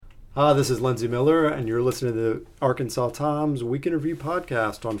Hi, this is Lindsey Miller, and you're listening to the Arkansas Times Week in Review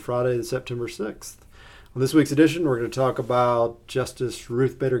podcast on Friday, September 6th. On this week's edition, we're going to talk about Justice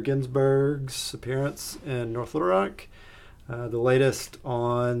Ruth Bader Ginsburg's appearance in North Little Rock, the latest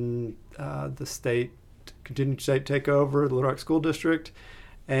on the continued state takeover of the Little Rock School District,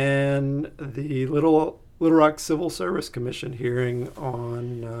 and the Little Rock Civil Service Commission hearing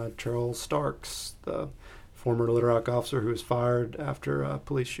on Charles Starks, the former Little Rock officer who was fired after a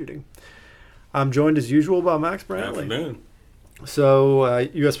police shooting. I'm joined as usual by Max Brantley. Afternoon. So,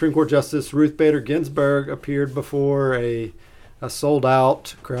 U.S. Supreme Court Justice Ruth Bader Ginsburg appeared before a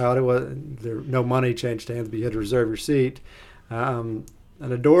sold-out crowd. No money changed hands, but you had to reserve your seat. An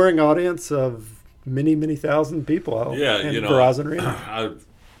adoring audience of many, many thousand people in Verizon Arena.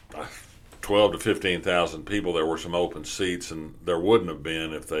 12 to 15,000 people. There were some open seats, and there wouldn't have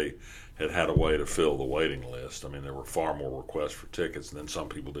been if they had a way to fill the waiting list. I mean, there were far more requests for tickets, and then some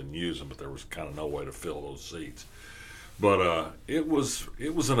people didn't use them, but there was kind of no way to fill those seats. But it was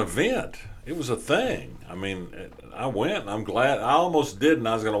an event. It was a thing. I mean, I went, and I'm glad. I almost didn't.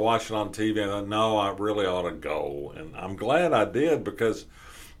 I was going to watch it on TV, and I thought, no, I really ought to go. And I'm glad I did, because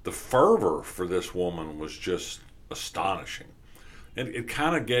the fervor for this woman was just astonishing. And it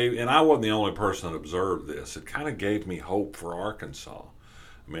kind of gave, and I wasn't the only person that observed this, it kind of gave me hope for Arkansas.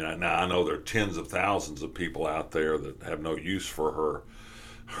 I mean, I know there are tens of thousands of people out there that have no use for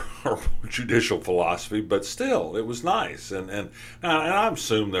her judicial philosophy, but still, it was nice. And I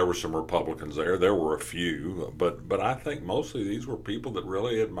assume there were some Republicans there. There were a few, but I think mostly these were people that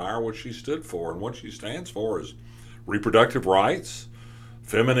really admire what she stood for, and what she stands for is reproductive rights,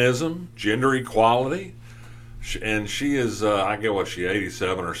 feminism, gender equality. And she is, I get what, she's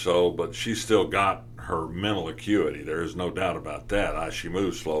 87 or so, but she's still got her mental acuity. There is no doubt about that. She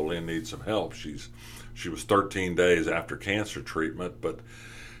moves slowly and needs some help. She was 13 days after cancer treatment, but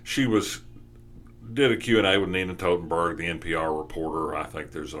she did a Q&A with Nina Totenberg, the NPR reporter. I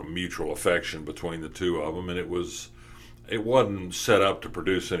think there's a mutual affection between the two of them, and it wasn't set up to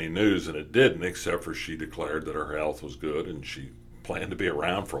produce any news, and it didn't, except for she declared that her health was good and she planned to be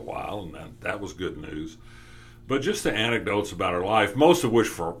around for a while, and that was good news. But just the anecdotes about her life, most of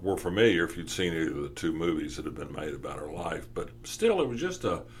which were familiar if you'd seen either of the two movies that have been made about her life. But still, it was just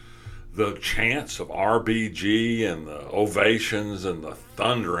the chants of RBG and the ovations and the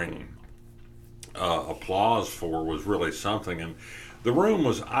thundering applause for was really something. And the room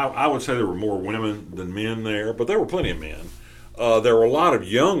was, I would say there were more women than men there, but there were plenty of men. There were a lot of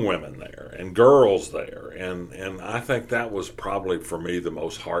young women there and girls there. And I think that was probably, for me, the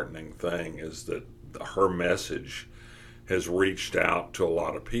most heartening thing, is that her message has reached out to a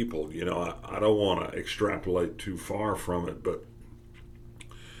lot of people. You know, I don't want to extrapolate too far from it, but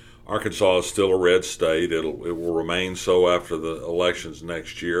Arkansas is still a red state. It will remain so after the elections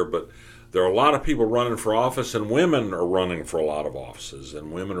next year, but there are a lot of people running for office, and women are running for a lot of offices,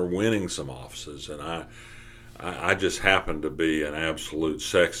 and women are winning some offices, and I just happen to be an absolute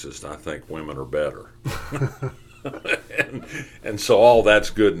sexist. I think women are better. and so all that's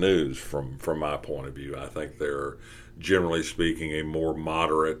good news from my point of view. I think they're, generally speaking, a more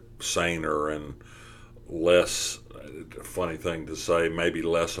moderate, saner, and less, funny thing to say, maybe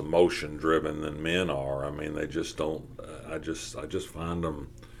less emotion driven than men are. I mean, they just don't. I just find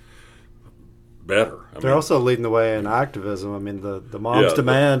them better. They're also leading the way in activism. I mean, the Moms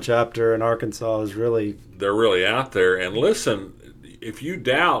Demand chapter in Arkansas is they're really out there. And listen, if you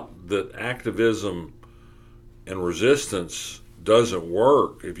doubt that activism and resistance doesn't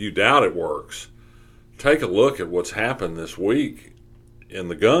work, if you doubt it works, take a look at what's happened this week in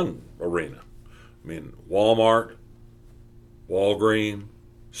the gun arena. I mean, Walmart, Walgreens,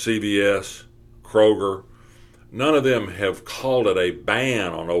 CVS, Kroger, none of them have called it a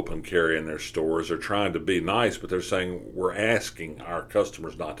ban on open carry in their stores. They're trying to be nice, but they're saying we're asking our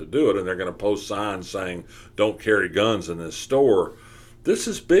customers not to do it, and they're going to post signs saying don't carry guns in this store. This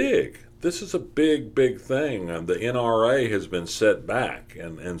is big. This is a big, big thing. The NRA has been set back.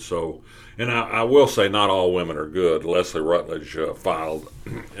 And I will say not all women are good. Leslie Rutledge filed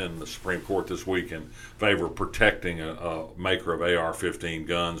in the Supreme Court this week in favor of protecting a maker of AR-15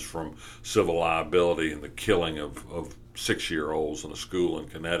 guns from civil liability and the killing of 6-year-olds in a school in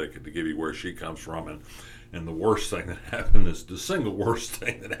Connecticut, to give you where she comes from. And the worst thing that happened, the single worst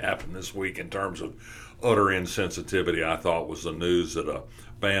thing that happened this week in terms of utter insensitivity, I thought, was the news that a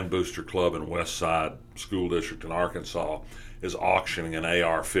band booster club in West Side School District in Arkansas is auctioning an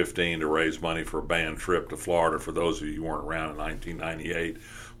AR-15 to raise money for a band trip to Florida. For those of you who weren't around in 1998,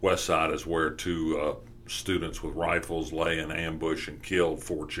 West Side is where two students with rifles lay in ambush and killed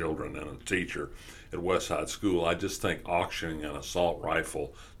 4 children and a teacher at Westside School. I just think auctioning an assault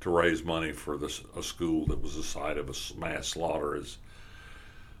rifle to raise money for a school that was the site of a mass slaughter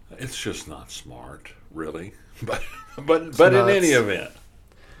it's just not smart, really. But in any event.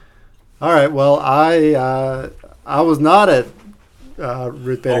 All right. Well, I was not at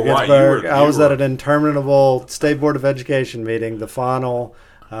Ruth Bader Ginsburg. I was at an interminable State Board of Education meeting, the final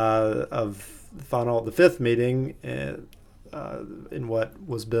the fifth meeting in what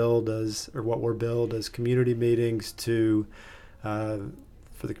were billed as community meetings for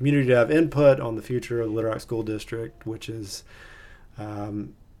the community to have input on the future of the Little Rock School District, which is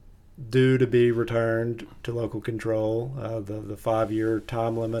due to be returned to local control. The 5-year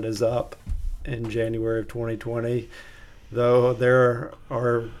time limit is up in January of 2020, though there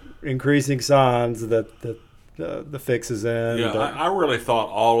are increasing signs that the fix is in. Yeah, I really thought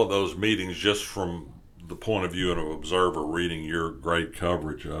all of those meetings, just from the point of view of an observer reading your great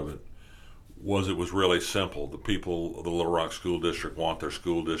coverage of it, was really simple. The people of the Little Rock School District want their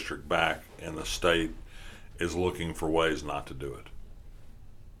school district back, and the state is looking for ways not to do it.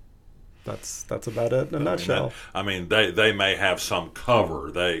 That's about it in a nutshell. They may have some cover.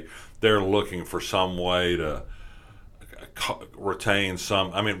 They're looking for some way to retain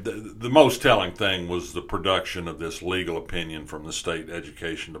some. The most telling thing was the production of this legal opinion from the state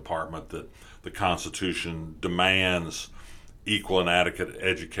education department that the Constitution demands equal and adequate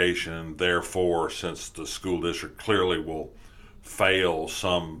education, and therefore, since the school district clearly will fail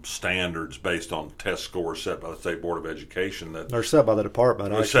some standards based on test scores set by the State Board of Education that are set by the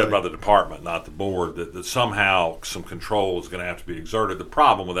department. They're set by the department, not the board. That somehow some control is going to have to be exerted. The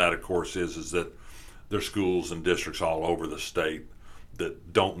problem with that, of course, is that there's schools and districts all over the state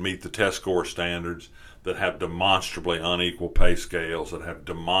that don't meet the test score standards, that have demonstrably unequal pay scales, that have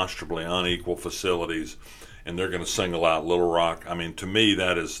demonstrably unequal facilities, and they're going to single out Little Rock. To me,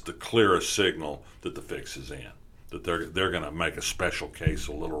 that is the clearest signal that the fix is in. That they're going to make a special case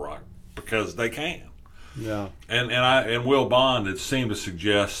of Little Rock because they can. Yeah. And Will Bond, it seemed to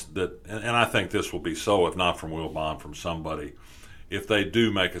suggest that, and I think this will be so, if not from Will Bond, from somebody, if they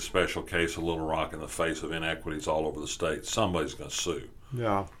do make a special case of Little Rock in the face of inequities all over the state, somebody's going to sue.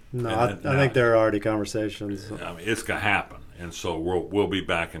 Yeah. No, I think there are already conversations. It's going to happen, and so we'll be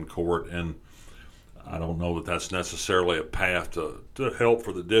back in court, and I don't know that that's necessarily a path to help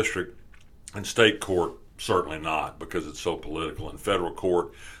for the district. In state court, certainly not, because it's so political. In federal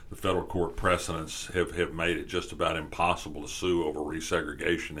court, the federal court precedents have made it just about impossible to sue over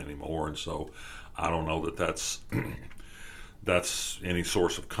resegregation anymore, and so I don't know that that's any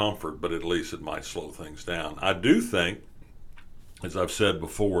source of comfort, but at least it might slow things down. I do think, as I've said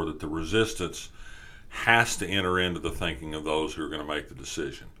before, that the resistance has to enter into the thinking of those who are going to make the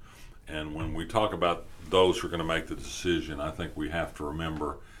decision. And when we talk about those who are going to make the decision, I think we have to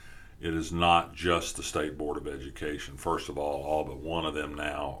remember it is not just the State Board of Education. First of all but one of them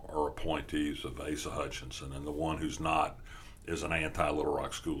now are appointees of Asa Hutchinson, and the one who's not is an anti-Little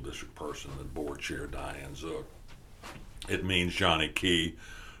Rock School District person, the board chair, Diane Zook. It means Johnny Key,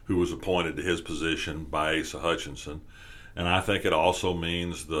 who was appointed to his position by Asa Hutchinson. And I think it also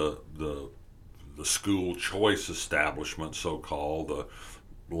means the school choice establishment, so-called,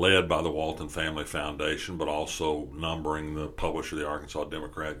 led by the Walton Family Foundation, but also numbering the publisher of the Arkansas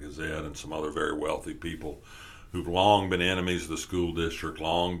Democrat-Gazette and some other very wealthy people who've long been enemies of the school district,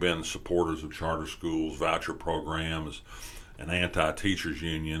 long been supporters of charter schools, voucher programs, an anti-teachers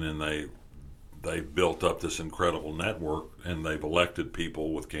union, and they built up this incredible network, and they've elected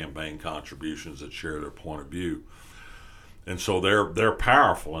people with campaign contributions that share their point of view. And so they're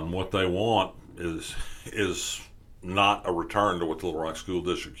powerful, and what they want is not a return to what the Little Rock School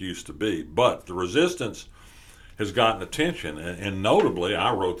District used to be. But the resistance has gotten attention, and notably,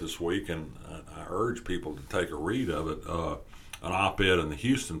 I wrote this week, and I urge people to take a read of it, an op-ed in the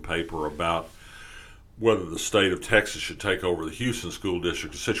Houston paper about whether the state of Texas should take over the Houston School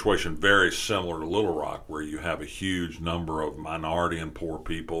District, a situation very similar to Little Rock, where you have a huge number of minority and poor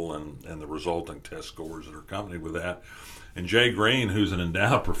people and the resulting test scores that are accompanied with that. And Jay Green, who's an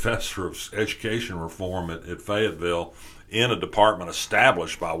endowed professor of education reform at Fayetteville, in a department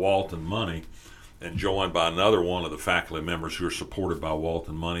established by Walton money and joined by another one of the faculty members who are supported by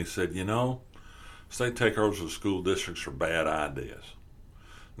Walton money, said, state takeovers of school districts are bad ideas.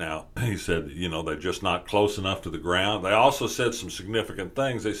 Now, he said, they're just not close enough to the ground. They also said some significant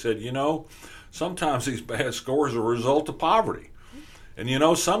things. They said, sometimes these bad scores are a result of poverty.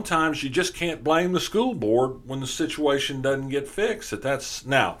 And, sometimes you just can't blame the school board when the situation doesn't get fixed.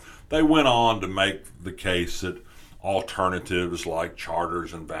 Now, they went on to make the case that alternatives like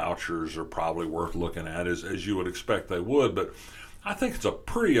charters and vouchers are probably worth looking at, as you would expect they would. But I think it's a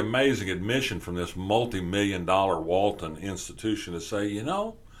pretty amazing admission from this multi-million-dollar Walton institution to say,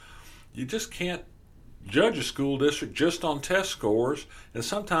 you just can't judge a school district just on test scores, and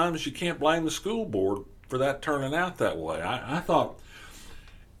sometimes you can't blame the school board for that turning out that way. I thought,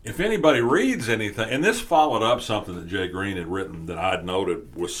 if anybody reads anything, and this followed up something that Jay Green had written that I'd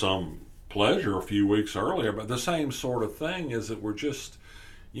noted with some pleasure a few weeks earlier, but the same sort of thing is that we're just,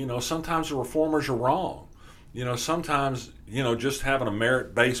 sometimes the reformers are wrong. Sometimes, just having a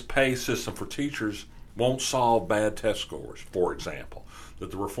merit-based pay system for teachers won't solve bad test scores, for example. That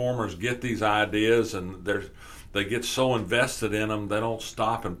the reformers get these ideas and they get so invested in them, they don't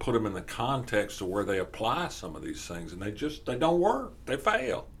stop and put them in the context of where they apply some of these things, and they don't work. They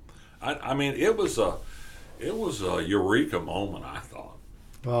fail. I mean, it was a eureka moment, I thought.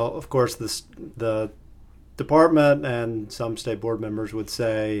 Well, of course, the department and some state board members would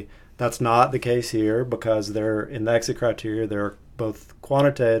say that's not the case here, because they're in the exit criteria. There are both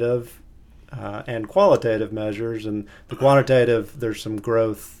quantitative and qualitative measures, and the quantitative, there's some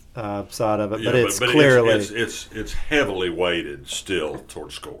growth side of it, but it's clearly it's heavily weighted still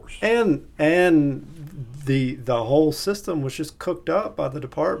towards scores, and the whole system was just cooked up by the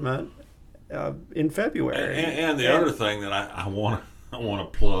department in February. And the other thing that I want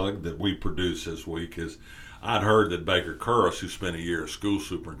to plug that we produced this week is, I'd heard that Baker Curris, who spent a year as school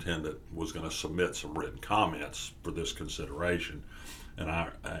superintendent, was going to submit some written comments for this consideration. And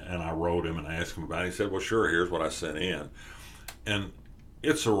I wrote him and asked him about it. He said, well, sure, here's what I sent in. And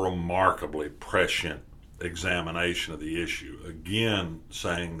it's a remarkably prescient examination of the issue. Again,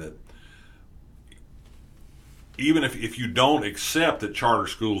 saying that even if you don't accept that charter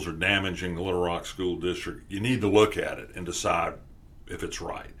schools are damaging the Little Rock School District, you need to look at it and decide if it's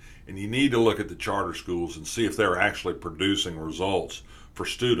right. And you need to look at the charter schools and see if they're actually producing results for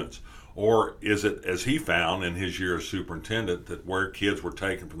students. Or is it, as he found in his year as superintendent, that where kids were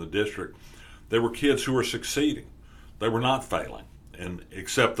taken from the district, they were kids who were succeeding. They were not failing. And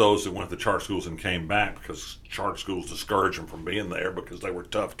except those that went to charter schools and came back because charter schools discouraged them from being there because they were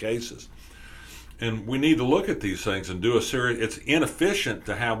tough cases. And we need to look at these things and do a series. It's inefficient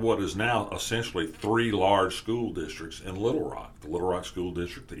to have what is now essentially 3 large school districts in Little Rock. The Little Rock School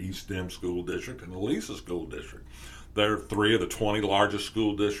District, the East End School District, and the Lisa School District. They're 3 of the 20 largest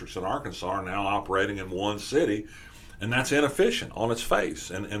school districts in Arkansas are now operating in one city, and that's inefficient on its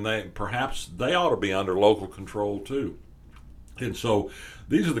face. And perhaps they ought to be under local control too. And so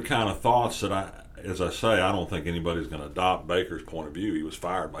these are the kind of thoughts that as I say, I don't think anybody's going to adopt Baker's point of view. He was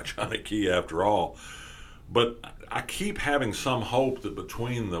fired by Johnny Key after all. But I keep having some hope that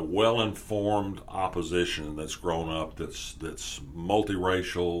between the well-informed opposition that's grown up, that's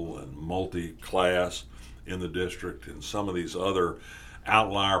multiracial and multi-class in the district, and some of these other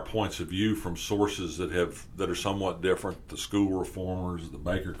outlier points of view from sources that are somewhat different, the school reformers, the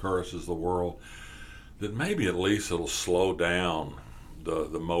Baker Currises of the world, that maybe at least it'll slow down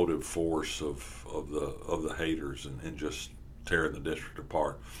the motive force of the haters and just tearing the district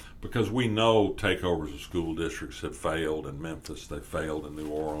apart. Because we know takeovers of school districts have failed in Memphis, they failed in New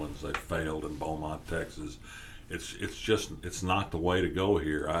Orleans, they failed in Beaumont, Texas. It's not the way to go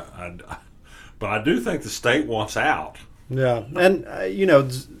here. But I do think the state wants out. Yeah, and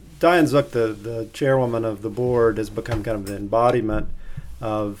Diane Zook, the chairwoman of the board, has become kind of the embodiment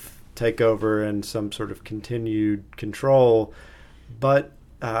of takeover and some sort of continued control. But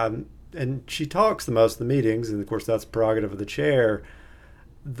and she talks the most of the meetings, and of course that's prerogative of the chair.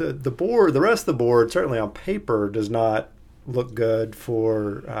 The board, the rest of the board, certainly on paper, does not look good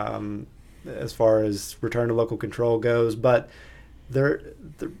for as far as return to local control goes. But there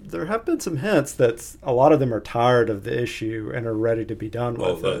have been some hints that a lot of them are tired of the issue and are ready to be done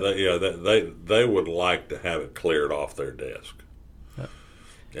with it. They would like to have it cleared off their desk.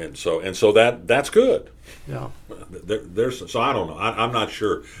 And so that's good. Yeah. So I don't know. I'm not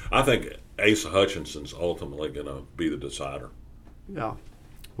sure. I think Asa Hutchinson's ultimately going to be the decider. Yeah.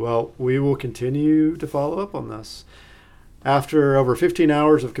 Well, we will continue to follow up on this. After over 15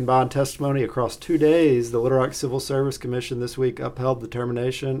 hours of combined testimony across 2 days, the Little Rock Civil Service Commission this week upheld the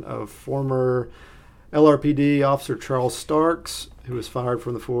termination of former LRPD Officer Charles Starks, who was fired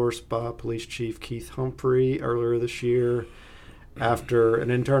from the force by Police Chief Keith Humphrey earlier this year, after an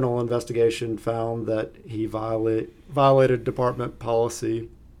internal investigation found that he violated department policy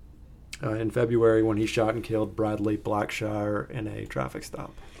in February when he shot and killed Bradley Blackshire in a traffic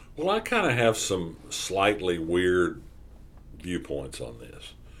stop. Well, I kind of have some slightly weird viewpoints on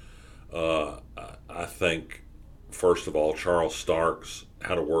this. I think, first of all, Charles Starks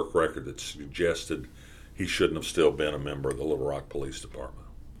had a work record that suggested he shouldn't have still been a member of the Little Rock Police Department.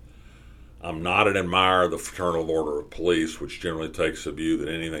 I'm not an admirer of the Fraternal Order of Police, which generally takes the view that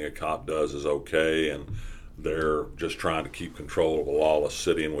anything a cop does is okay, and they're just trying to keep control of a lawless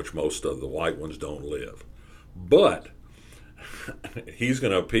city in which most of the white ones don't live. But he's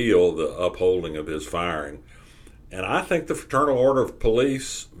going to appeal the upholding of his firing, and I think the Fraternal Order of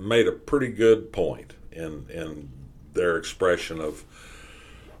Police made a pretty good point in their expression of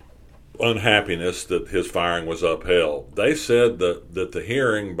unhappiness that his firing was upheld. They said that the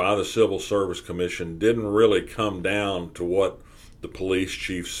hearing by the Civil Service Commission didn't really come down to what the police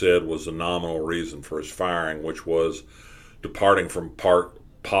chief said was the nominal reason for his firing, which was departing from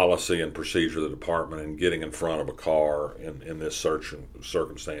policy and procedure of the department and getting in front of a car in this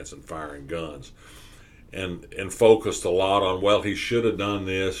circumstance and firing guns. And focused a lot on, well, he should have done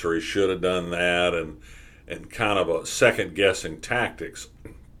this or he should have done that, and kind of a second-guessing tactics.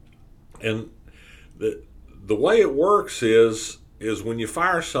 And the way it works is when you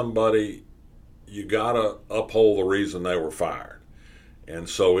fire somebody, you got to uphold the reason they were fired. And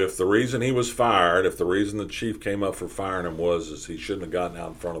so if the reason he was fired, if the reason the chief came up for firing him is he shouldn't have gotten out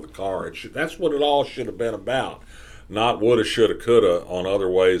in front of the car, that's what it all should have been about. Not woulda, shoulda, coulda on other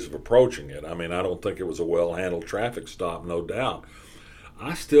ways of approaching it. I mean, I don't think it was a well-handled traffic stop, no doubt.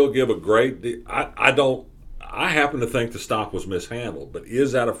 I still give a great deal. I happen to think the stop was mishandled, but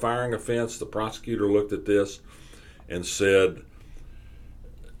is that a firing offense? The prosecutor looked at this and said,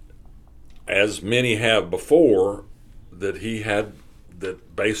 as many have before, that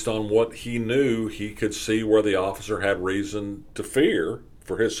based on what he knew, he could see where the officer had reason to fear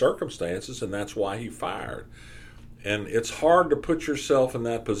for his circumstances, and that's why he fired. And it's hard to put yourself in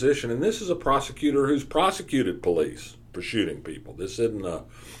that position. And this is a prosecutor who's prosecuted police for shooting people. This isn't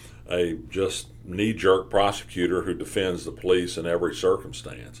a just knee-jerk prosecutor who defends the police in every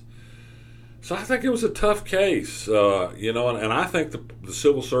circumstance. So I think it was a tough case, and I think the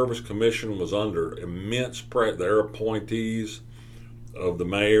Civil Service Commission was under immense pressure. Their appointees of the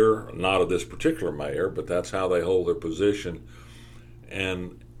mayor, not of this particular mayor, but that's how they hold their position,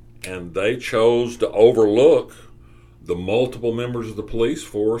 and they chose to overlook the multiple members of the police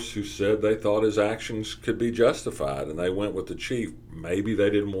force who said they thought his actions could be justified, and they went with the chief. Maybe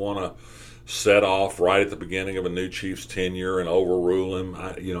they didn't want to set off right at the beginning of a new chief's tenure and overrule him.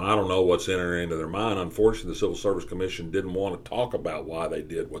 I don't know what's entering into their mind. Unfortunately, the Civil Service Commission didn't want to talk about why they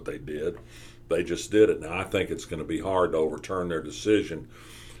did what they did. They just did it. Now, I think it's going to be hard to overturn their decision.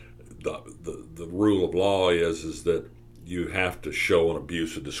 The rule of law is that you have to show an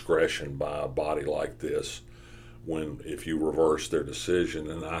abuse of discretion by a body like this if you reverse their decision,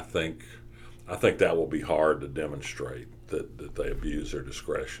 and I think that will be hard to demonstrate that they abuse their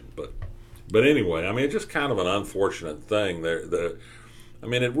discretion. But anyway, I mean, it's just kind of an unfortunate thing. I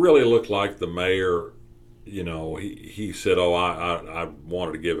mean, it really looked like the mayor, he said, I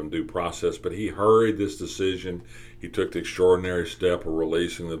wanted to give him due process, but he hurried this decision. He took the extraordinary step of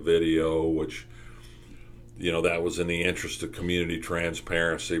releasing the video, which, that was in the interest of community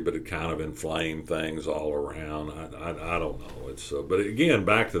transparency, but it kind of inflamed things all around. I don't know. But again,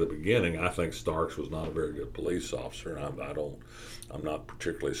 back to the beginning, I think Starks was not a very good police officer, and I'm not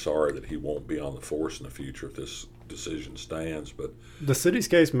particularly sorry that he won't be on the force in the future if this decision stands. But the city's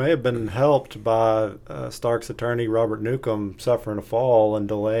case may have been helped by Starks' attorney Robert Newcomb suffering a fall and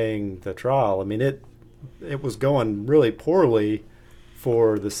delaying the trial. I mean, it was going really poorly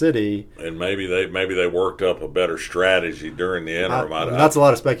for the city, and maybe they worked up a better strategy during the interim. That's a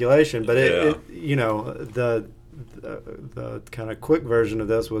lot of speculation, but the kind of quick version of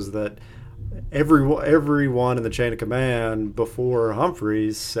this was that everyone in the chain of command before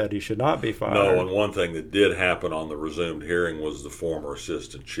Humphreys said he should not be fired. No, and one thing that did happen on the resumed hearing was the former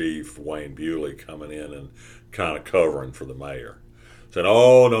assistant chief, Wayne Bewley, coming in and kind of covering for the mayor. Said,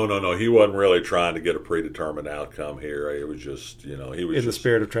 oh, no, he wasn't really trying to get a predetermined outcome here. It was just, he was in the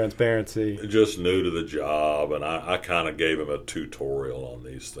spirit of transparency. Just new to the job, and I kind of gave him a tutorial on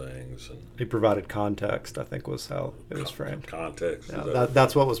these things. And he provided context, I think was how it was framed. Context. Yeah,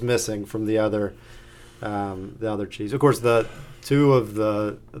 that's what was missing from the other chiefs. Of course, the two of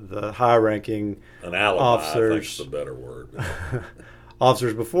the high-ranking an alibi, officers, I think is the better word.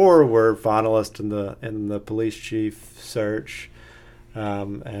 Officers before were finalists in the police chief search.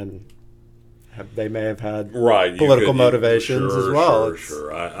 And they may have had political motivations as well.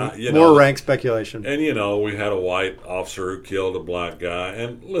 Sure. More rank speculation. And, we had a white officer who killed a black guy.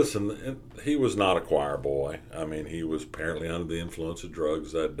 And listen, he was not a choir boy. I mean, he was apparently under the influence of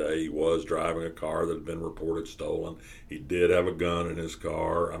drugs that day. He was driving a car that had been reported stolen. He did have a gun in his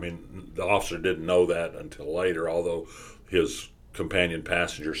car. I mean, the officer didn't know that until later, although his companion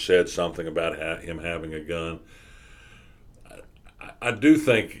passenger said something about him having a gun. I do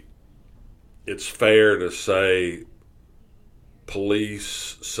think it's fair to say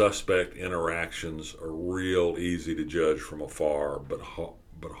police suspect interactions are real easy to judge from afar, but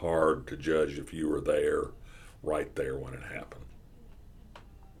hard to judge if you were there, right there when it happened.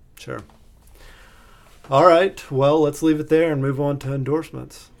 Sure. All right. Well, let's leave it there and move on to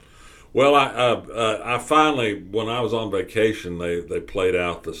endorsements. Well, I finally, when I was on vacation, they played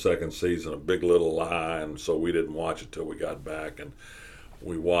out the second season of Big Little Lie, and so we didn't watch it till we got back, and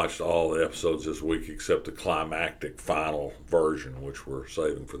we watched all the episodes this week except the climactic final version, which we're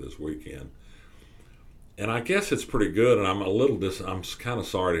saving for this weekend. And I guess it's pretty good, and I'm kind of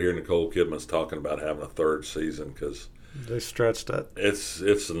sorry to hear Nicole Kidman's talking about having a third season because they stretched it.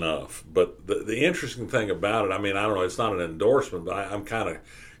 It's enough. But the interesting thing about it, I mean, I don't know, it's not an endorsement, but I'm kind of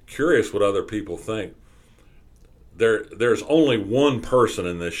curious what other people think. There's only one person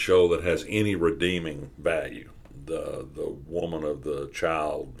in this show that has any redeeming value. The woman of the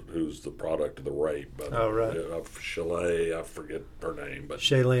child who's the product of the rape. Right. Shailene, I forget her name, but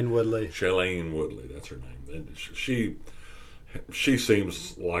Shailene Woodley. Shailene Woodley, that's her name. And she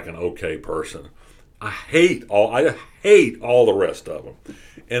seems like an okay person. I hate all the rest of them,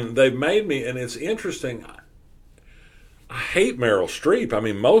 and they've made me. And it's interesting. I hate Meryl Streep. I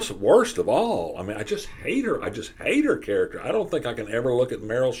mean, worst of all. I mean, I just hate her. I just hate her character. I don't think I can ever look at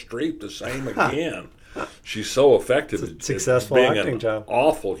Meryl Streep the same again. She's so effective at successful being acting an job.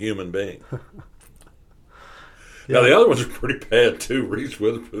 Awful human being. Yeah. Now, the other ones are pretty bad, too. Reese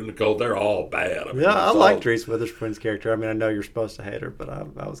Witherspoon, Nicole, they're all bad. I mean, I liked Reese Witherspoon's character. I mean, I know you're supposed to hate her, but I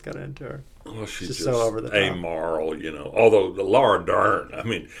was kind of into her. Well, she's just so over the top. Amoral, Although Laura Dern, I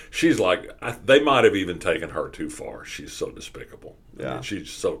mean, she's like, they might have even taken her too far. She's so despicable. Yeah. I mean, she's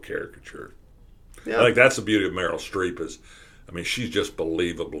so caricatured. Yeah. I think that's the beauty of Meryl Streep is, I mean, she's just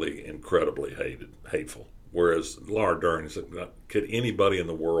believably, incredibly hateful. Whereas Laura Dern is, could anybody in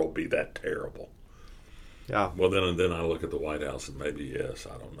the world be that terrible? Yeah. Well, then I look at the White House and maybe yes,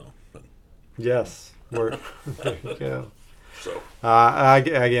 I don't know. But, yes. There you go. So I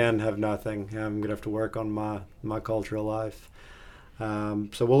again have nothing. I'm gonna have to work on my cultural life. So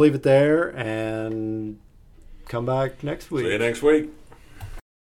we'll leave it there and come back next week. See you next week.